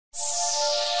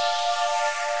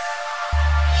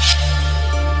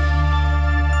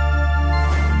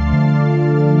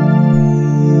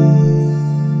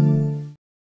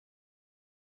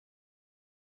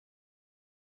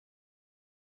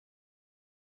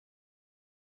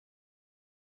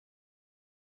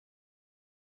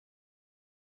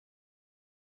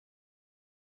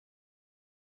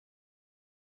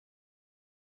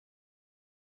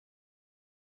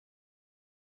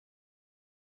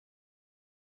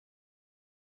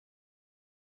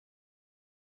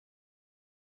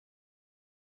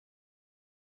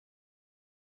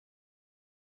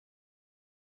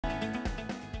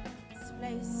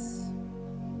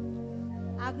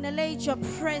Acknowledge your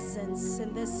presence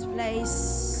in this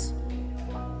place.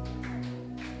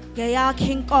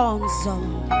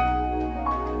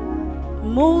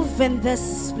 Move in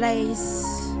this place.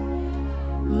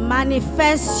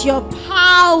 Manifest your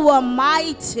power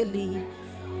mightily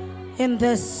in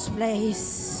this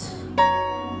place.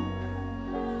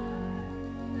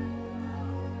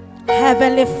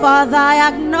 Heavenly Father, I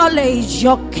acknowledge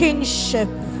your kingship.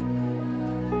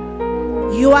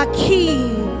 You are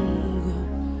king.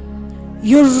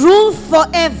 You rule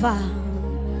forever.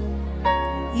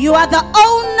 You are the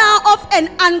owner of an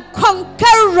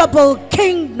unconquerable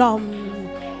kingdom.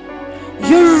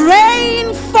 You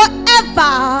reign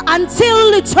forever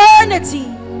until eternity.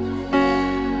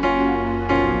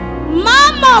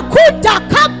 Mama kuda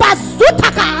kaba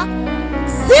sutaka.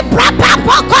 Zibra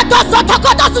papa kodo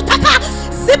sotokodo sutaka.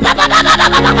 Zibra papa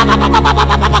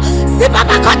zibra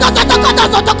kodo sotokodo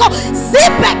sotoko.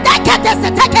 Zibra teke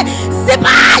deseteke.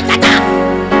 Zibra yada.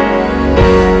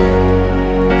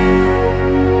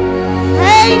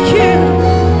 Thank you,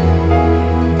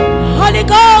 Holy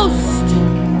Ghost.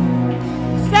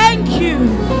 Thank you.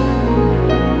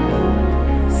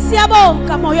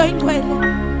 Siyabonga moyo ingcwele.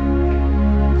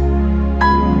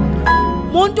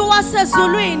 Muntu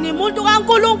wasezulwini, muntu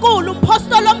kaNkulunkulu,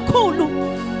 umpostoli omkhulu,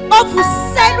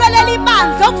 ovuselwe leli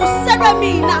bandla, ovuselwe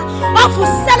mina,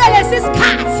 ovuselwe lesi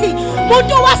sikhathi.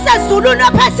 Muntu wasezulwini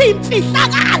ophethe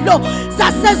imfihlakalo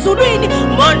zasezulwini,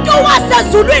 muntu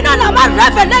wasezulwini onama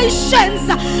revelations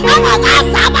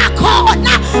angakaze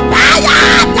abakhona.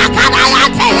 Bayada kana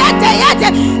yade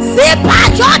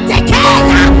siphajote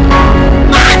kenya.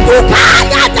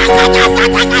 Mandukaya takaka.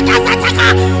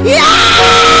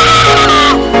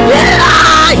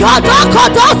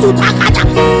 Yodokodo sutakata.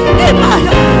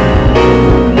 Imaya.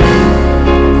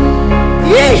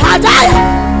 Yihadaya.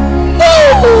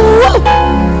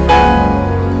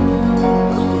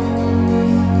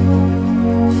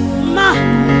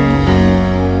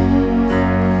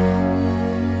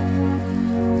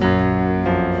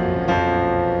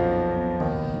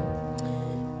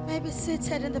 Maybe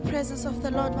seated in the presence of the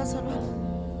Lord.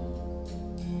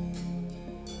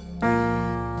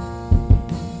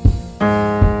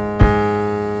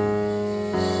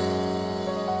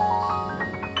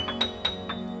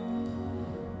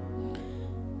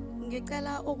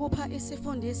 Ngicela ukupha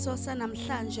isifundiso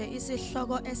sanamhlanje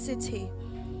isihloko esithi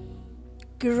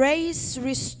Grace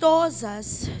restores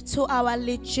us to our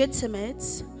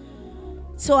legitimate,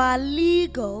 to our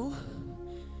legal,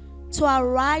 to our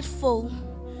rightful,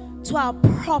 to our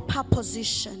proper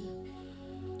position.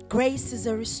 Grace is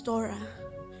a restorer.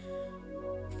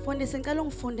 Fundisa ngicela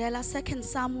ungifundela 2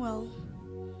 Samuel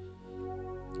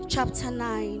chapter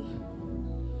 9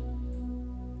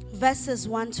 verses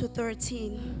 1 to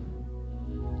 13.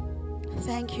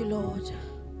 Thank you, Lord.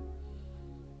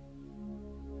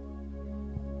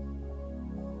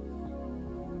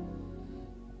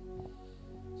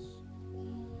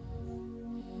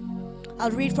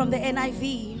 I'll read from the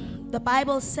NIV. The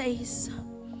Bible says,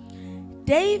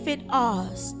 David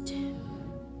asked,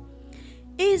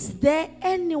 "Is there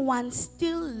anyone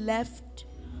still left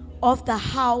of the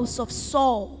house of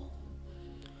Saul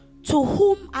to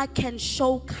whom I can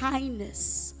show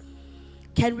kindness?"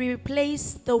 Can we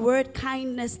replace the word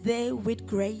kindness there with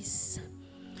grace?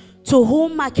 To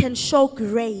whom I can show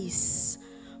grace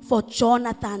for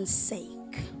Jonathan's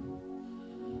sake.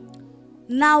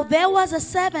 Now there was a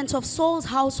servant of Saul's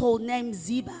household named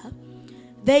Ziba.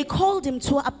 They called him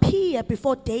to appear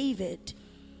before David.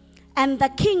 And the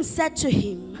king said to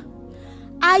him,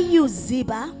 "Are you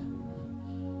Ziba?"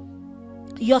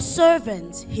 "Your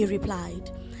servant," he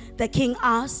replied. The king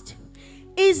asked,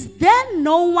 "Is there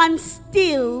no one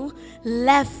still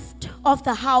left of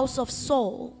the house of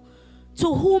Saul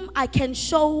to whom I can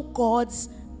show God's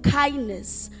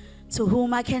kindness, to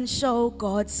whom I can show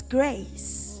God's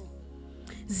grace?"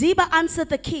 Ziba answered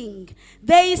the king,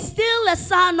 "There is still a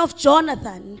son of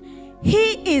Jonathan.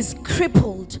 He is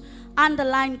crippled,"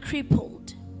 underline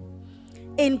crippled,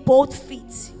 "in both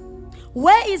feet."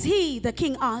 "Where is he?" the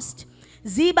king asked.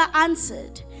 Ziba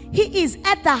answered, "He is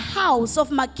at the house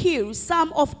of Machir,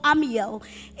 son of Amiel,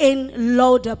 in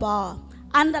Lodabar,"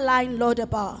 underline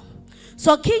Lodabar.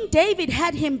 So King David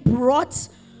had him brought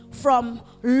from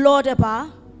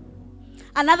Lodabar.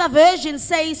 Another version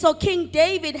says, so King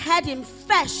David had him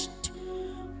fetched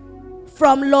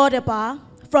from Lodabar,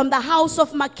 from the house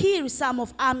of Machir, son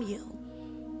of Amiel.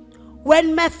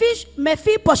 When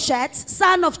Mephibosheth,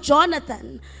 son of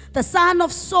Jonathan, the son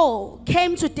of Saul,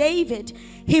 came to David,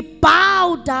 he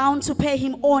bowed down to pay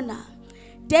him honor.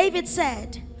 David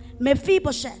said,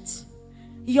 "Mephibosheth."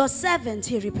 "Your servant,"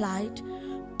 he replied.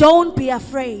 don't be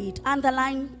afraid.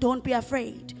 Underline, don't be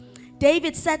afraid.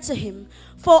 David said to him,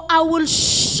 for I will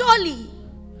surely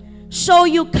show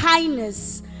you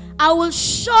kindness. I will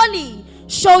surely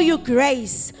show you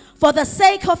grace for the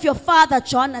sake of your father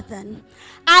Jonathan.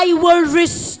 I will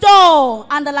restore,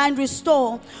 underline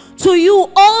restore, to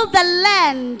you all the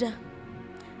land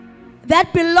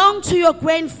that belonged to your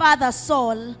grandfather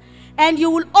Saul, and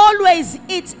you will always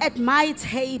eat at my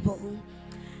table.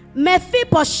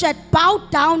 Mephibosheth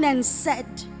bowed down and said,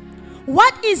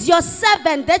 what is your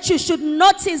servant that you should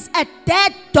notice a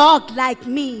dead dog like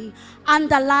me?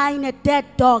 Underline, a dead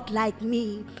dog like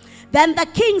me. Then the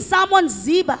king summoned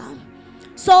Ziba,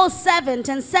 Saul's servant,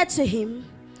 and said to him,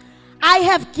 I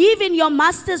have given your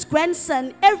master's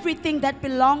grandson everything that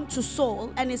belonged to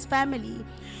Saul and his family.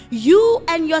 You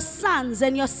and your sons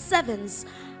and your servants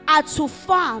are to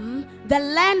farm the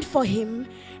land for him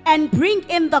and bring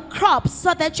in the crops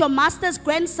so that your master's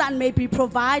grandson may be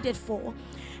provided for.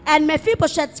 And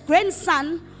Mephibosheth's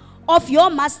grandson of your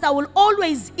master will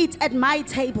always eat at my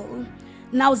table.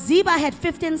 Now Ziba had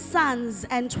 15 sons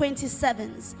and 20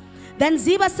 servants. Then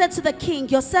Ziba said to the king,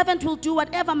 your servant will do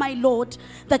whatever my lord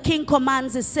the king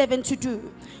commands his servant to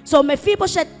do. So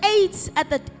Mephibosheth ate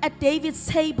at David's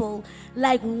table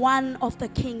like one of the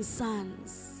king's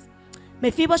sons.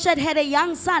 Mephibosheth had a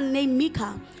young son named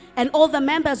Micah, and all the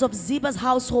members of Ziba's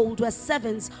household were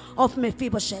servants of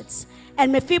Mephibosheth.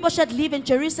 And Mephibosheth lived in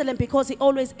Jerusalem because he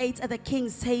always ate at the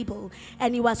king's table,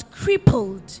 and he was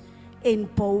crippled in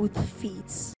both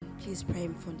feet. Please pray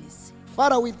for this.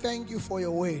 Father, we thank you for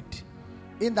your word.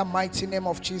 In the mighty name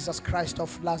of Jesus Christ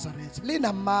of Nazareth.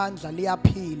 Linamandla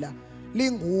liyaphila.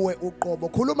 Linguwe uqobo.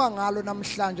 Khuluma ngalo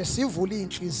namhlanje sivule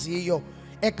inhliziyo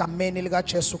egameni lika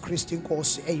Jesu Kristu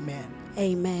inkosi. Amen.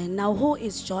 Amen. Now who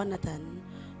is Jonathan?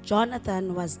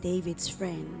 Jonathan was David's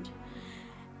friend.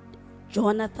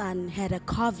 Jonathan had a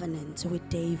covenant with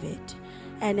David.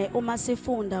 And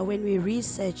umasifunda, when we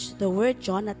research, the word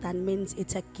Jonathan means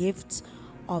it's a gift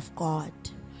of God.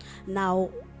 Now,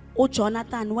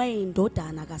 uJonathan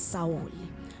wayindodana kaSawuli.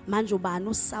 Manje ubani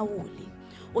uSawuli?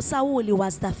 uSawuli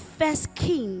was the first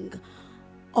king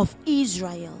of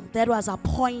Israel that was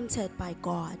appointed by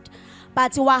God.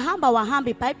 But wahamba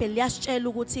iBhayibheli liyasitshela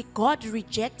ukuthi God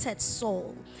rejected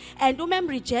Saul. And umem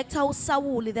rejecta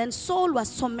uSawuli, then Saul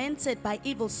was tormented by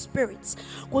evil spirits.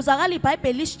 Kuzakala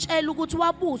iBhayibheli lisitshela ukuthi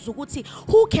wabuza ukuthi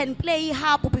who can play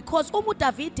harp, because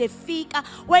David efika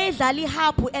wayedlala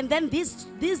iharp, and then these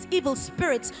evil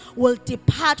spirits will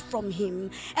depart from him.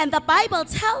 And the Bible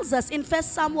tells us in 1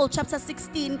 Samuel chapter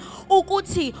 16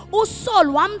 ukuthi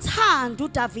uSaul wamthanda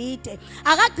uDavid.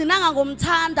 Akagcinanga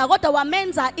ngomthanda kodwa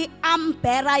wamenza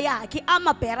amabhera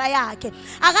yakhe.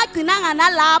 Akagcinanga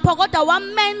nalapho kodwa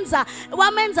wamenza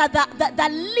the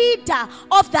leader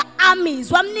of the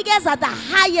armies, wamnikeza the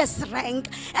highest rank.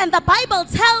 And the Bible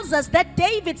tells us that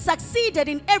David succeeded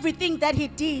in everything that he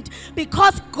did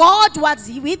because God was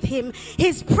with him.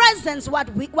 His presence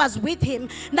was with him.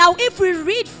 Now if we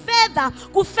read further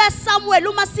ku 1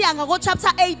 Samuel chapter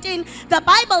 18, the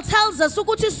Bible tells us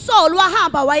ukuthi Saul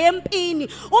wahamba wayempini.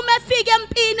 Umefika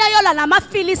empini ayola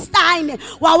namaFilistine,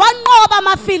 wawanqoba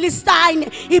amaFilistine.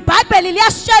 iBhayibheli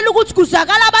liyasitshela ukuthi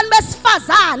kuzakala abantu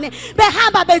besifazane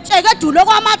behamba betsheke edulo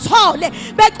kwamathole,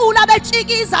 becula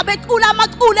betshikiza, becula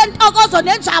amaculo entokozo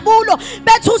nenjabulo,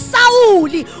 bethi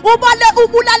uSawuli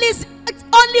ubulalisa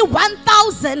only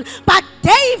 1,000, but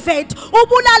David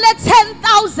ubulale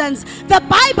 10,000. The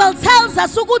Bible tells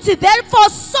us ukuthi therefore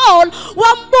Saul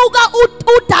wambuka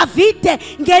uDavid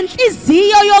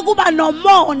ngenhliziyo yokuba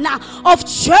nomona of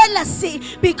jealousy,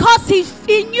 because he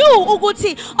knew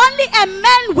ukuthi only a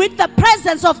man with the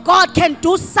presence of God can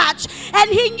do such, and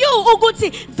he knew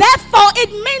ukuthi therefore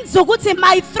it means ukuthi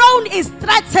my throne is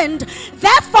threatened.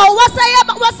 Therefore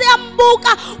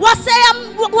waseyambuka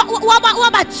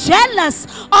waba jealous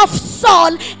of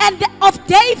Saul and of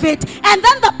David. And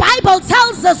then the Bible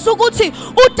tells us ukuthi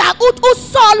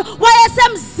uSaul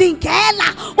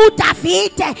wayesemzingela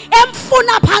uDavid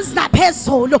emfuna phansi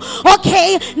naphezulu.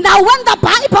 Okay, now when the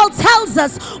Bible tells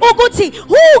us ukuthi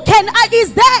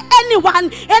is there anyone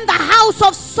in the house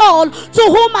of Saul to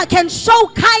whom I can show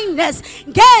kindness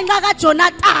ngenxa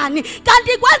kaJonathan?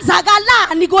 Kanti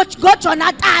kwenzakalani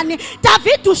ngoJonathan?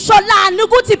 David usholani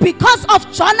ukuthi because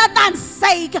of Jonathan's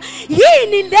sake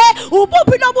yini le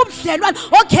ubuphi lobudlelwane?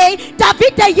 Okay,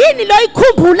 David yini lo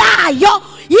ikhumbulayo?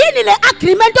 Yini le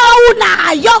agreement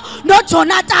owunayo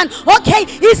noJonathan? Okay,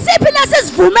 isiphi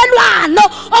lesisivumelwano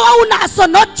owunaso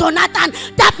noJonathan?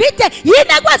 David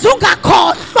yini ekwenza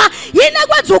ungakhohlwa? Yini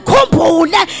ekwenza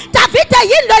ukhumbule? uDavide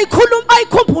yinto ikhuluma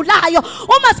ayikhumbulayo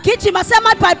uma sigijima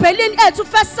semaBhayibhelini ethu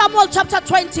 1 Samuel chapter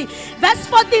 20 verse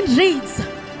 14 reads,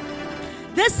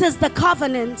 this is the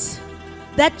covenant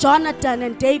that Jonathan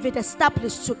and David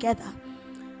established together.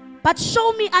 But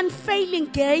show me unfailing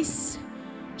grace,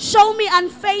 show me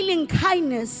unfailing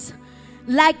kindness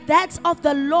like that of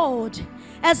the Lord,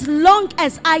 as long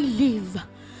as I live,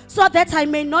 so that I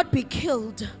may not be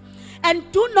killed. And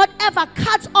do not ever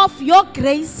cut off your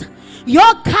grace,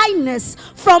 your kindness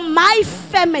from my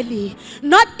family,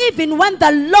 not even when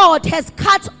the Lord has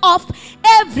cut off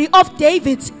every of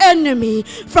David's enemy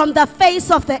from the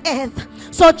face of the earth.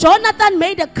 So Jonathan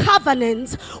made a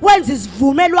covenant with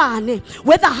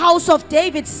the house of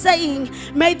David, saying,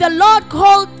 may the Lord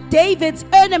call David's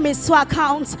enemies to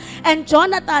account. And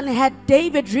Jonathan had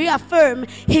David reaffirm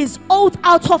his oath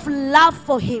out of love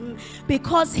for him,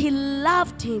 because he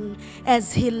loved him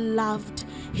as he loved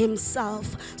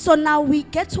himself. So now we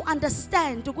get to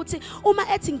understand ukuthi uma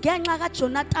ethi ngenxa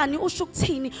kaJonathan usho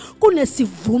ukuthini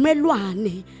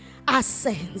kunesivumelwane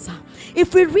asenza.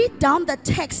 If we read down the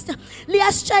text,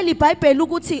 liyasitshela iBhayibheli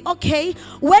ukuthi okay,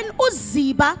 when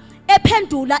uZiba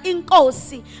ephendula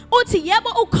inkosi uthi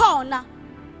yebo ukhona,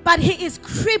 but he is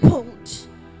crippled.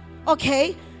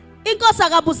 Okay, inkosi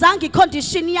akabuzanga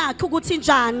icondition yakhe ukuthi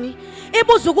njani,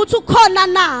 ibuza ukuthi ukhona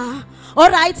na.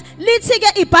 Alright, lithi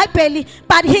ke iBhayibheli,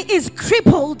 but he is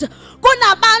crippled.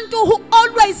 Kunabantu who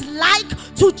always like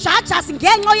to judge us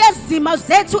ngenxa yezimo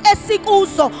zethu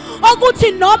esikuzo,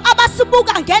 ukuthi noma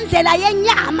abasibuka ngendlela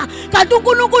yenyama kanti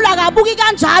uNkulunkulu akabuki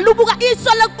kanjalo, ubuka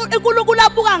iso leNkulunkulu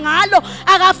abuka ngalo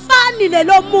akafani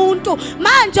lelo muntu.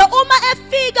 Manje uma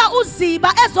efika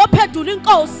uZiba ezophendula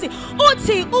inkosi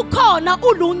uthi ukhona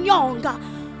ulunyonga.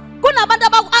 Kunabantu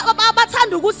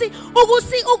abathanda ukusi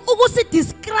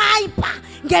describe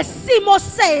ngesimo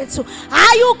sethu.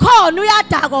 Hayi ukhona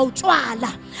uyadaka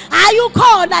utshwala, hayi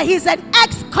ukhona he's an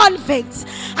ex-convict,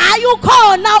 hayi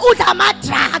ukhona udla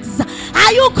ama-drugs,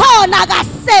 hayi ukhona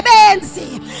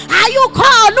akasebenzi, hayi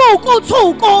ukhona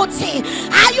ukuthi,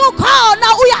 hayi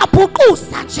ukhona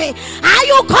uyabhuqusa nje,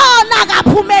 hayi ukhona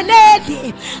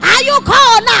akaphumeleli, hayi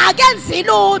ukhona akenzi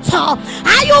lutho,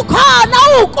 hayi ukhona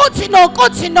ukuthi.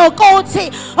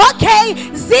 Okay,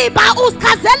 Ziba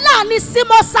usichazelani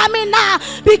isimo sami na,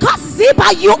 because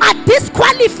Ziba, you are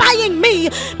disqualifying me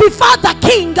before the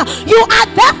king. You are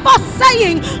therefore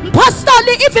saying,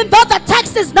 personally, even though the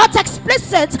text is not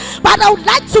explicit, but I would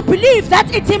like to believe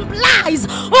that it implies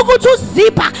ukuthi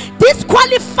Ziba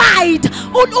disqualified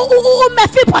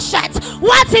Mephibosheth.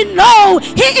 What he know,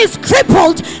 he is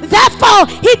crippled, therefore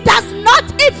he does not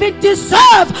even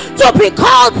deserve to be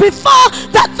called before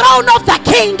the throne of the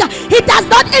king. He does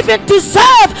not even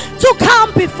deserve to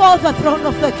come before the throne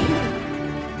of the king.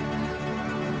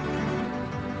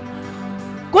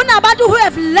 Kunabantu who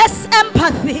have less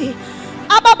empathy,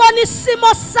 ababona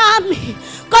isimo sami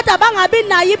kodwa bangabi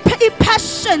nayo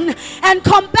passion and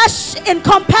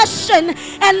compassion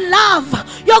and love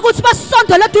yokuthi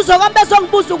basondele eduze kwami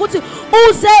bezongibuza ukuthi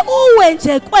uze uwe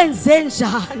nje kwenze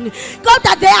njani.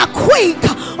 Kodwa they are quick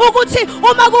ukuthi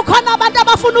uma kukhona abantu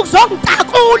abafuna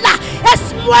ukuzongitakula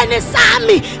esimweni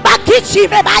sami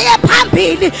bagijime baye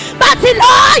phambili bathi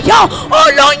loyo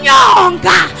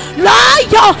ulunyonga,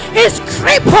 loyo is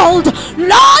crippled,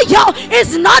 loyo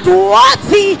is not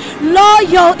worthy,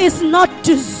 loyo is not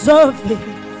deserving.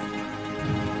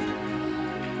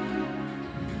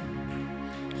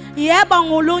 Yebo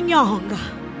ngulunyonga,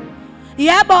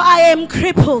 yebo I am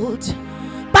crippled,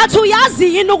 but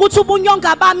uyazi yini ukuthi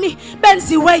ubunyonga bami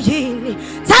benziwe yini?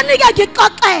 Thanike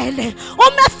ngixoxele,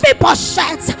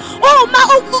 uMephibosheth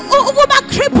ukuba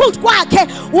crippled kwakhe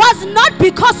was not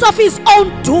because of his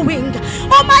own doing.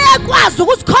 Uma yakwazi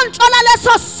ukusicontrola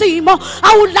leso simo,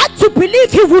 I would like to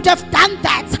believe he would have done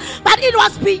that, but it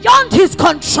was beyond his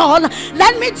control.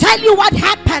 Let me tell you what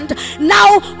happened.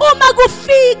 Now uma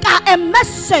kufika a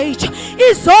message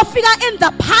izofika in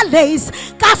the palace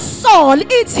kaSaul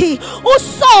ithi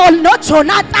uSaul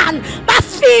noJonathan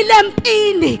bafile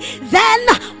empini. Then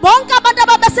bonke abantu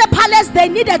ababese palace, they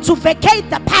needed to vacate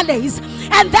the palace.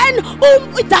 And then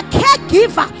the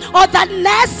caregiver or the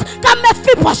nurse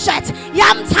kaMephibosheth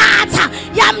yamthatha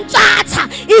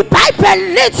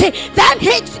iBhayibheli lithi then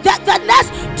the nurse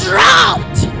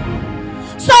dropped.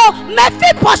 So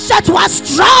Mephibosheth was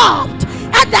dropped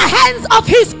at the hands of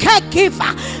his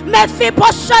caregiver.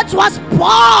 Mephibosheth was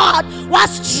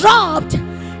dropped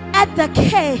at the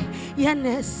care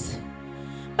nurse.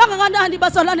 Bangakanani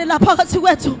bazalwane lapha phakathi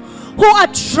kwethu who are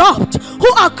dropped,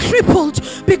 who are crippled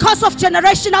because of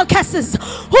generational curses,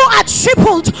 who are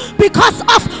crippled because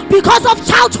of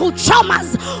childhood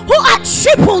traumas, who are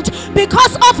crippled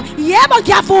because of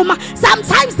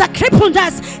sometimes the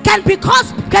crippledness can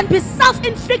be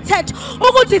self-inflicted.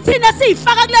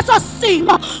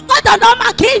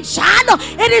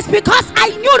 It is because I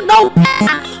knew no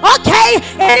better. Okay,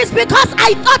 it is because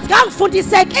I thought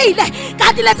ngangifundisekile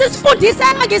kanti lesifundise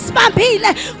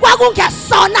ngisibambile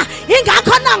kwakungesona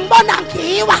ingakho nangibona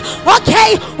ngiwa.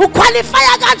 Okay,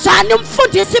 uqualifya kanjani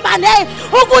umfundisi bane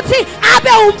ukuthi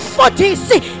abe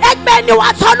umfundisi ekubeni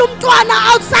wathola umntwana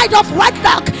outside of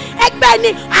wedlock,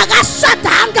 ekubeni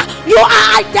akashadanga? You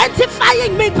are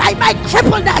identifying me by my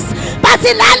crippledness. But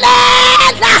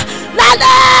lalela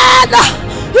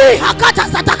ihakata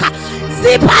sataka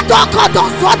zipa doko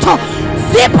dosoto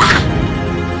zipa.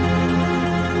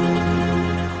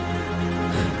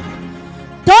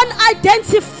 Don't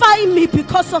identify me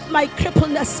because of my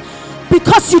crippledness,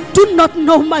 because you do not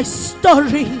know my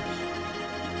story.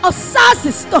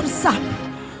 Osazi story sam.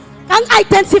 I'm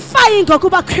identifying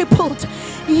ngokuba crippled.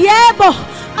 Yebo,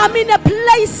 I'm in a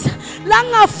place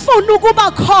langafuna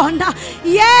ukuba khona.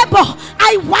 Yebo,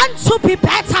 I want to be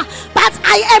better, but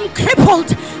I am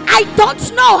crippled. I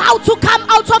don't know how to come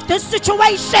out of this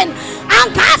situation.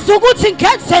 Angazi ukuthi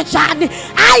ngenze njani.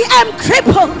 I am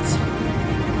crippled.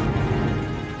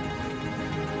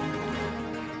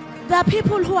 There are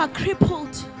people who are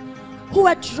crippled, who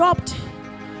are dropped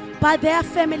by their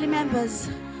family members,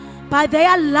 by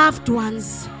their loved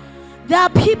ones. There are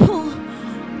people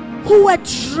who were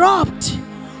dropped,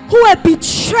 who were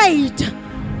betrayed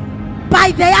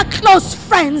by their close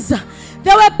friends.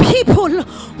 There were people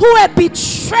who were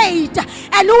betrayed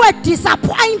and who were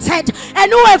disappointed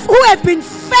and who have been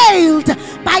failed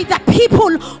by the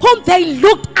people whom they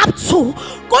looked up to.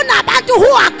 Kunabantu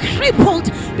who are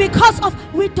crippled because of,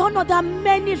 we don't know, there are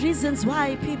many reasons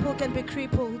why people can be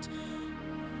crippled.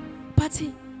 But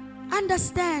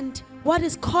understand what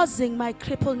is causing my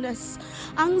crippledness.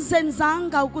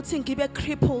 Angizenzanga ukuthi ngibe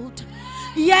crippled.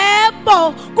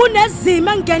 Yebo,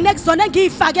 kunezimo engene kuzona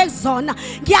ngiyifake kuzona.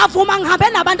 Ngiyavuma ngihambe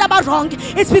nabantu aba wrong.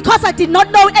 It's because I did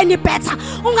not know any better.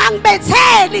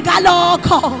 Ungangibetheli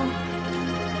ngalokho.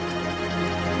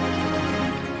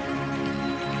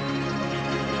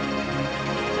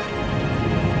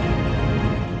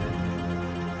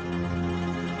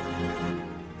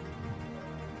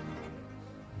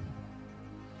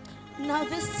 Now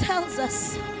this tells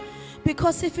us,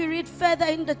 because if you read further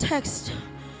in the text,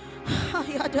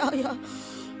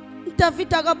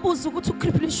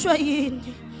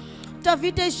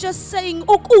 David is just saying,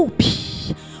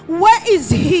 where is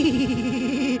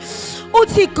he?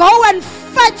 Uti, go and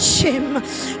fetch him,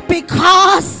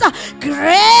 because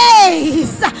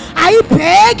grace, I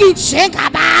beg you,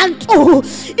 Jegabantu.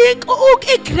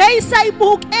 Grace, I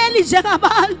book Eli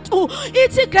Jegabantu.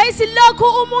 It's grace,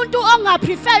 loco umuntu onga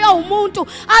prefer umuntu.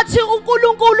 Atu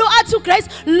ukulungulu, atu grace,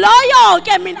 loyo,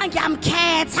 gemin angam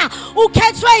keta,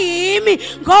 uketwa yimi,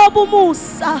 gobu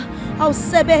musa.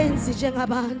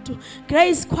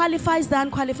 Grace qualifies the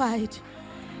unqualified.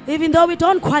 Even though we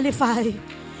don't qualify,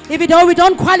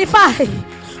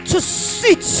 to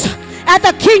sit at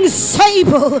the king's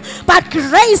table, but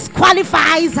grace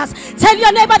qualifies us. Tell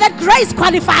your neighbor that grace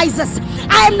qualifies us.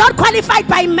 I am not qualified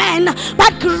by men,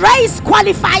 but grace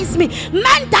qualifies me.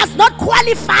 Man does not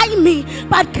qualify me,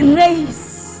 but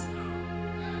grace.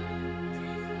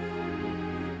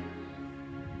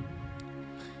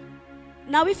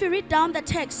 Now if you read down the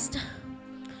text,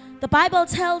 the Bible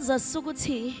tells us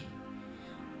Suguti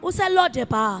Usa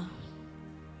Lodeba.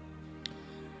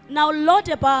 Now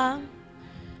Lodeba,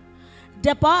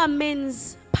 Deba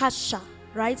means pasture,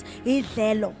 right?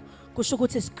 Idelo.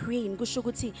 Kushukuti is green,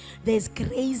 kushukuti there's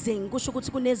grazing, kushukuti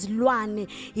kunezilwane,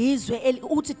 izwe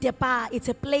uti Deba, it's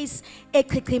a place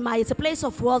it's a place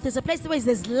of wealth, it's a place where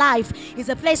there's life, it's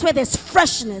a place where there's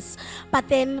freshness. But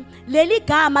then leli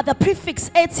gama, the prefix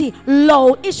eti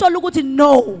lo, isho lukuti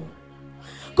no.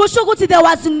 Kushukuti there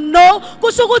was no,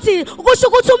 kushukuti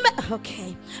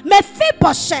okay.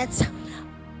 Mephibosheth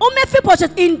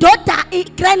indoda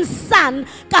grandson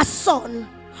kaSaul.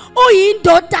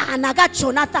 Uyindodana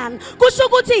kaJonathan.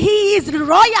 Kushukuti he is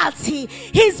royalty.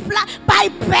 His by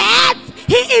birth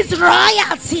he is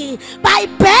royalty. By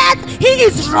birth he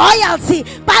is royalty.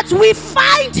 But we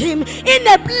find him in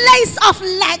a place of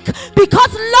lack,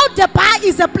 because Lodebar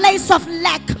is a place of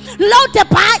lack.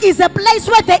 Lodebar is a place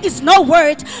where there is no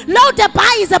word.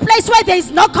 Lodebar is a place where there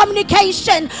is no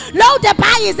communication.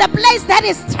 Lodebar is a place that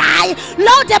is dry.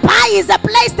 Lodebar is a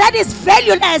place that is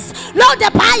valueless.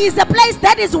 Lodebar is a place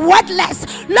that is worthless.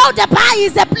 Lodebar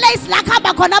is a place like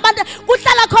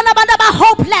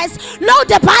hopeless.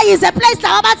 Lodebar is a place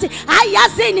like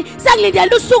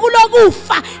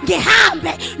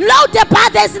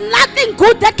Lodebar, there's nothing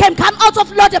good that can come out of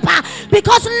Lodebar,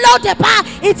 because Lodebar,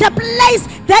 it's a place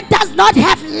that does not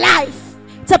have life.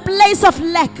 It's a place of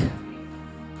lack.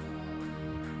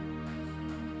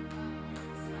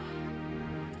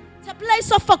 It's a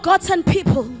place of forgotten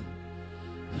people.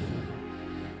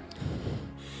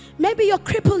 Maybe your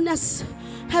crippleness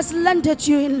has landed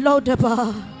you in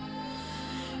Lodebar.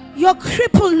 Your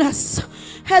crippleness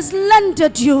has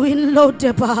landed you in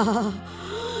Lodebar.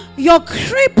 Your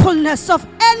crippleness of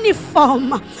any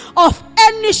form, of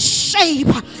any shape,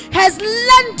 has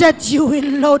landed you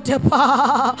in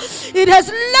Lodebar. It has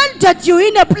landed you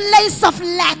in a place of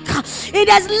lack. It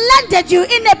has landed you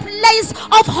in a place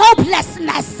of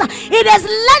hopelessness. It has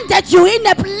landed you in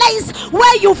a place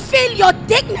where you feel your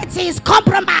dignity is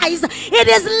compromised. It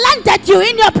has landed you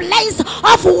in a place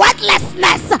of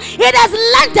worthlessness. It has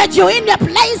landed you in a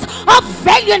place of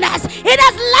valueless. It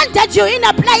has landed you in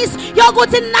a place you're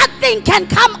good, nothing can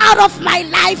come out of my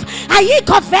life. It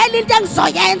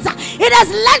has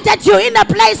landed you in a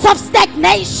place of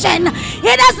stagnation.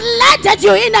 It has landed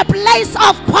you in a place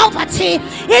of poverty.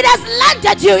 It has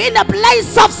landed you in a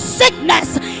place of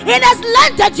sickness. It has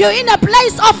landed you in a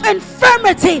place of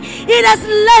infirmity. It has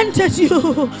landed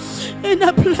you in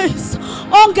a place.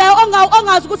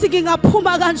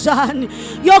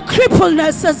 Your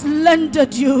crippleness has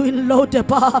landed you in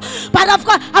Lodebar. But I've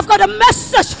got a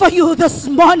message for you this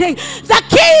morning. The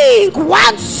King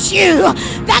wants you.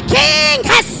 The King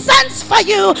has sent for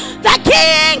you. The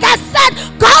King has said,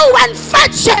 go and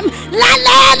fetch him. Now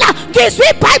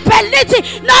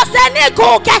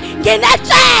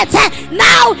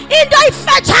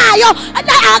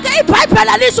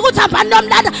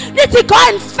go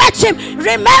and fetch him.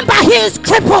 Remember, he is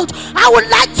crippled. I would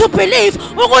like to believe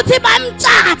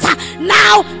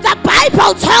now the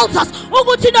Bible tells us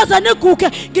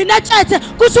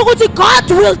God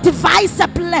will devise a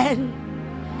plan.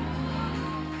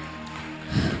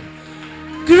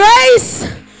 Grace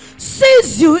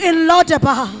sees you in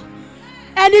Lodebar,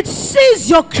 and it sees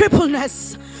your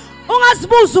crippleness.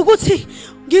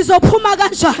 Ngizophuma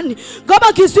kanjani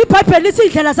ngoba ngizwe iBhayibheli lithi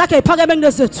indlela zakhe iphakeme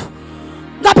kunezethu.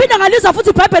 Ngaphinda ngalizwa futhi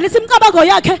iBhayibheli lithi imicabango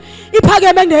yakhe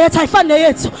iphakeme kuneyethu ayifani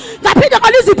neyethu. Ngaphinda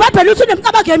ngalizwa iBhayibheli lithi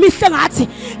unemicabango emihle ngathi.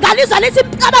 Ngalizwa lithi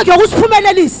imicabango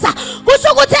yokusiphumelelisa.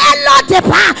 Kusho ukuthi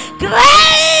eLodebar,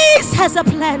 grace has a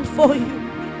plan for you.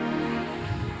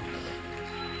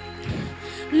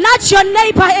 Nudge your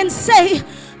neighbor and say,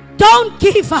 don't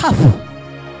give up.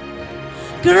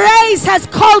 Grace has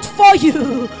called for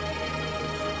you.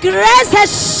 Grace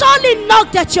has surely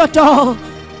knocked at your door.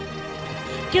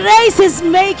 Grace is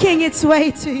making its way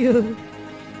to you.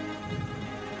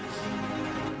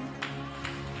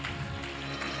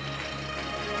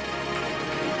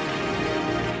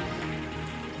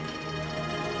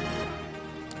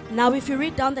 Now, if you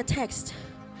read down the text,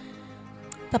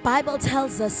 the Bible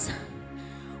tells us,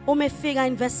 Umefika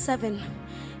in verse 7,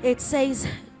 it says,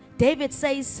 David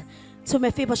says to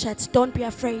Mephibosheth, don't be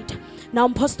afraid. Now,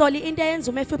 Mpostoli in the end,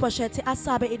 Mephibosheth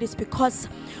asabe, it is because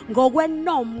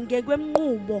ngokwenom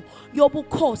ngekwenqubo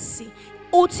yobukhosi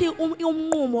uthi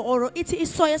umnqumo or ithi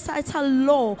isoyesaital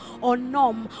law or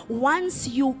norm, once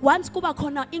kuba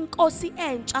khona inkosi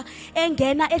entsha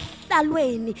engena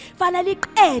ehlalweni fanele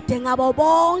iqede ngabo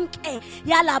bonke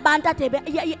yalabantu ade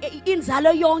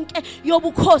inzalo yonke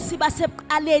yobukhosi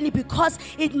baseqaleni, because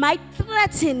it might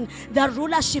threaten the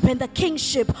rulership and the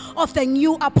kingship of the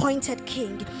new appointed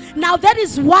king. Now that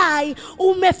is why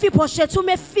uMephibosheth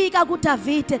umefika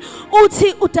kuDavide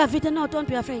uthi uDavide, no, don't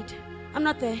be afraid, I'm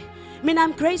not there. I mean,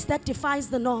 I'm grace that defies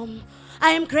the norm.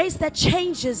 I am grace that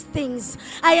changes things.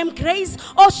 I am grace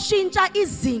oshintsha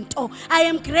izinto. I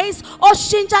am grace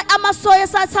oshintsha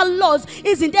amasoyesatha laws.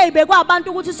 Izinto ezibekwa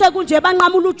abantu ukuthi sekunje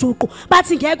banqamula ujuqu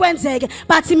bathi ngeke kwenzeke.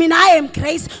 But mina I am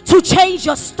grace to change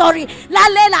your story.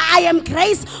 Lalela, I am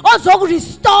grace ozoku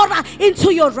restore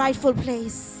into your rightful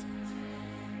place.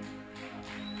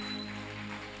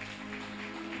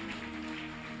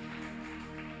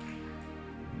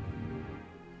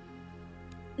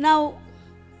 Now,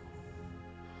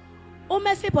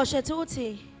 uMephibosheth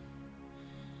uthi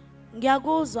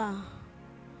ngiyakuzwa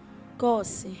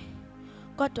Nkosi,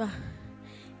 kodwa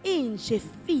inje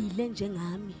file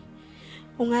njengami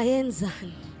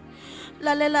ungayenzani?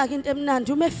 Lalela ke into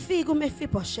emnandi, umefika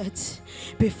uMephibosheth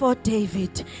before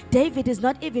David. David is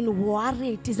not even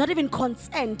worried. He's not even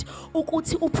concerned.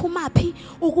 Ukuthi uphumapi,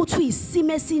 ukuthi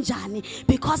uyisimo esinjani,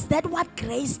 because that's what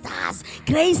grace does.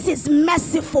 Grace is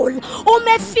merciful.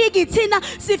 Umefika thina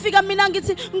sifika mina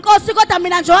ngithi Nkosi kodwa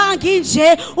mina nje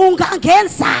nginje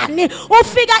ungangenzani.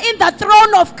 Ufika in the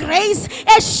throne of grace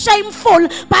is shameful,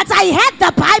 but I heard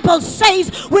the Bible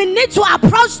says we need to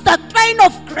approach the throne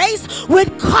of grace with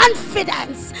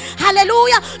confidence.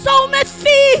 Hallelujah. So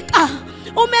umefika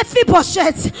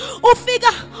Mephibosheth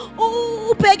ufika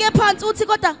ubheke phansi uthi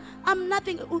kodwa I'm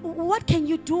nothing. What can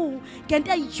you do?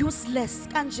 Ngente useless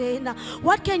kanjena.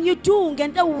 What can you do?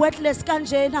 Ngente worthless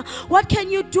kanjena. What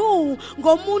can you do?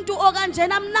 Ngomuntu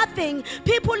okanjena. I'm nothing.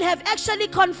 People have actually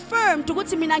confirmed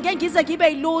ukuthi mina ngeke ngize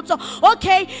ngibe yilutho.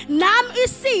 Okay, nami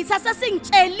isitha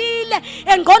sasingitshelile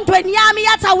engqondweni yami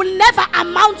yathi I will never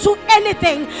amount to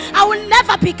anything. I will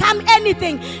never become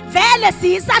anything. Vele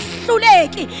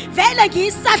siyisahluleki. Vele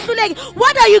ngiyisahluleki.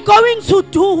 What are you going to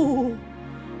do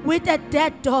with a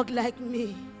dead dog like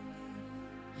me?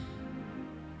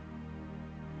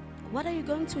 What are you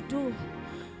going to do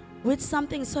with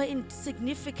something so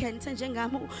insignificant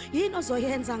njengami? Yini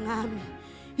ozoyenza ngami?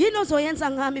 Yini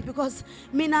ozoyenza ngami? Because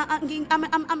mina I'm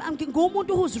ngumuntu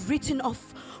who's written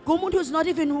off, ngumuntu who's not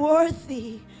even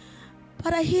worthy.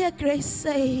 But I hear grace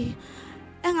say,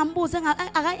 engambuza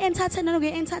aka-entertaina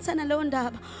noku-entertaina leyo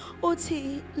ndaba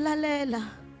uthi lalela,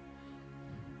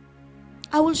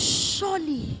 I will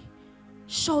surely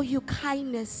show you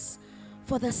kindness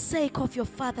for the sake of your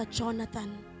father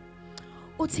Jonathan.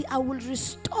 Uti, I will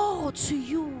restore to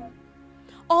you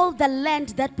all the land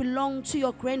that belonged to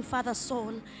your grandfather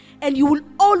Saul, and you will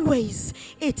always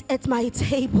eat at my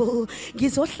table.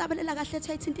 Ngizohlabelela kahle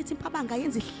ethi into impabanga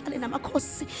yenza ihlale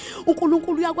namakhosi.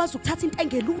 uNkulunkulu uyakwazi ukuthatha into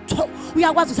engelutho,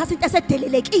 uyakwazi ukuthatha into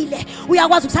esedelelekile,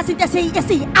 uyakwazi ukuthatha into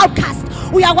esi-outcast,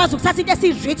 uyakwazi ukuthatha into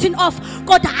esi-written off,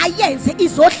 kodwa ayenze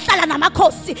izohlala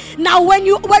namakhosi. Now when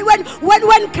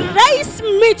grace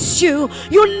meets you,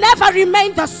 you never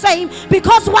remain the same,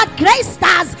 because what grace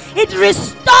does, it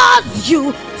restores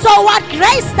you. So what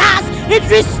grace does, it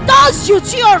restores you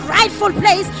to your rightful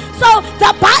place. So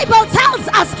the Bible tells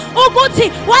us,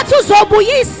 ukuthi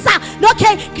watuzobuyisa.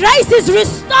 Okay, grace is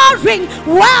restoring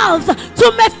wealth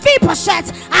to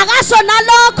Mephibosheth. Akasho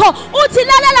nalokho uthi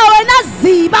lalela wena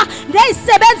ziba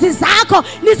nezisebenzi zakho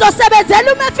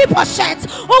nizosebenzela uMephibosheth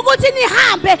ukuthi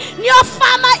nihambe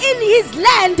niyofama in his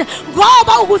land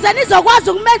ngoba ukuze nizokwazi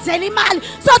ukumenzela imali.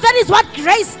 So that is what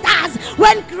grace does.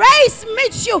 When grace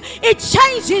meets you, it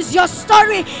changes your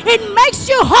story. It makes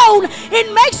you whole.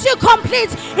 It makes you complete.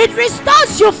 It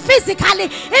restores you physically.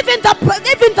 Even though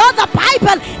the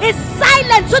Bible is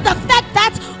silent to the fact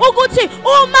that ukuthi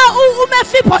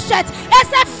uMephibosheth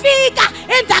esefika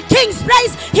in the king's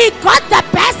place, he got the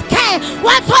best care.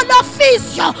 Wathola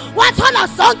physio, wathola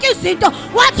zonke izinto,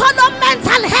 wathola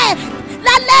mental health.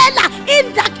 Lalela,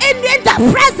 in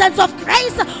the presence of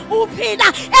grace,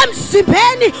 uphila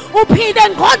emzimbeni, uphila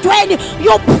engqondweni,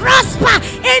 you prosper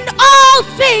in all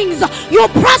things. You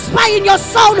prosper in your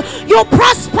soul, you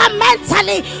prosper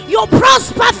mentally, you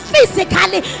prosper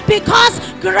physically, because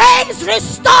grace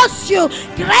restores you.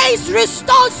 Grace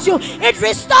restores you. It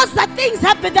restores the things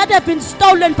that have been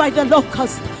stolen by the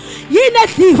locust.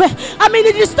 I mean,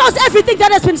 it restores everything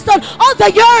that has been stolen, all the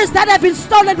years that have been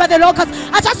stolen by the locusts.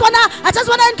 I just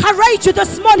wanna encourage you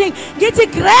this morning.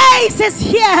 Grace is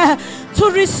here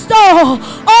to restore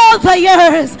all the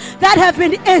years that have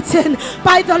been eaten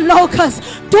by the locusts.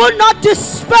 Do not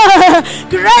despair.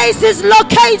 Grace is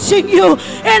locating you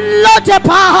in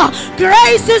Lodebar.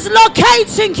 Grace is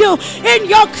locating you in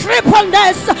your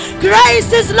crippledness.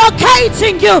 Grace is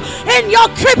locating you in your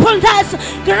crippledness.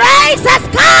 Grace has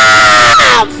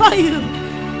come for you.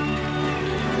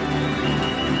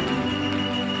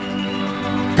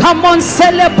 Come on,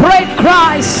 celebrate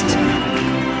Christ.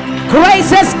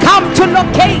 Grace has come to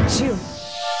locate you.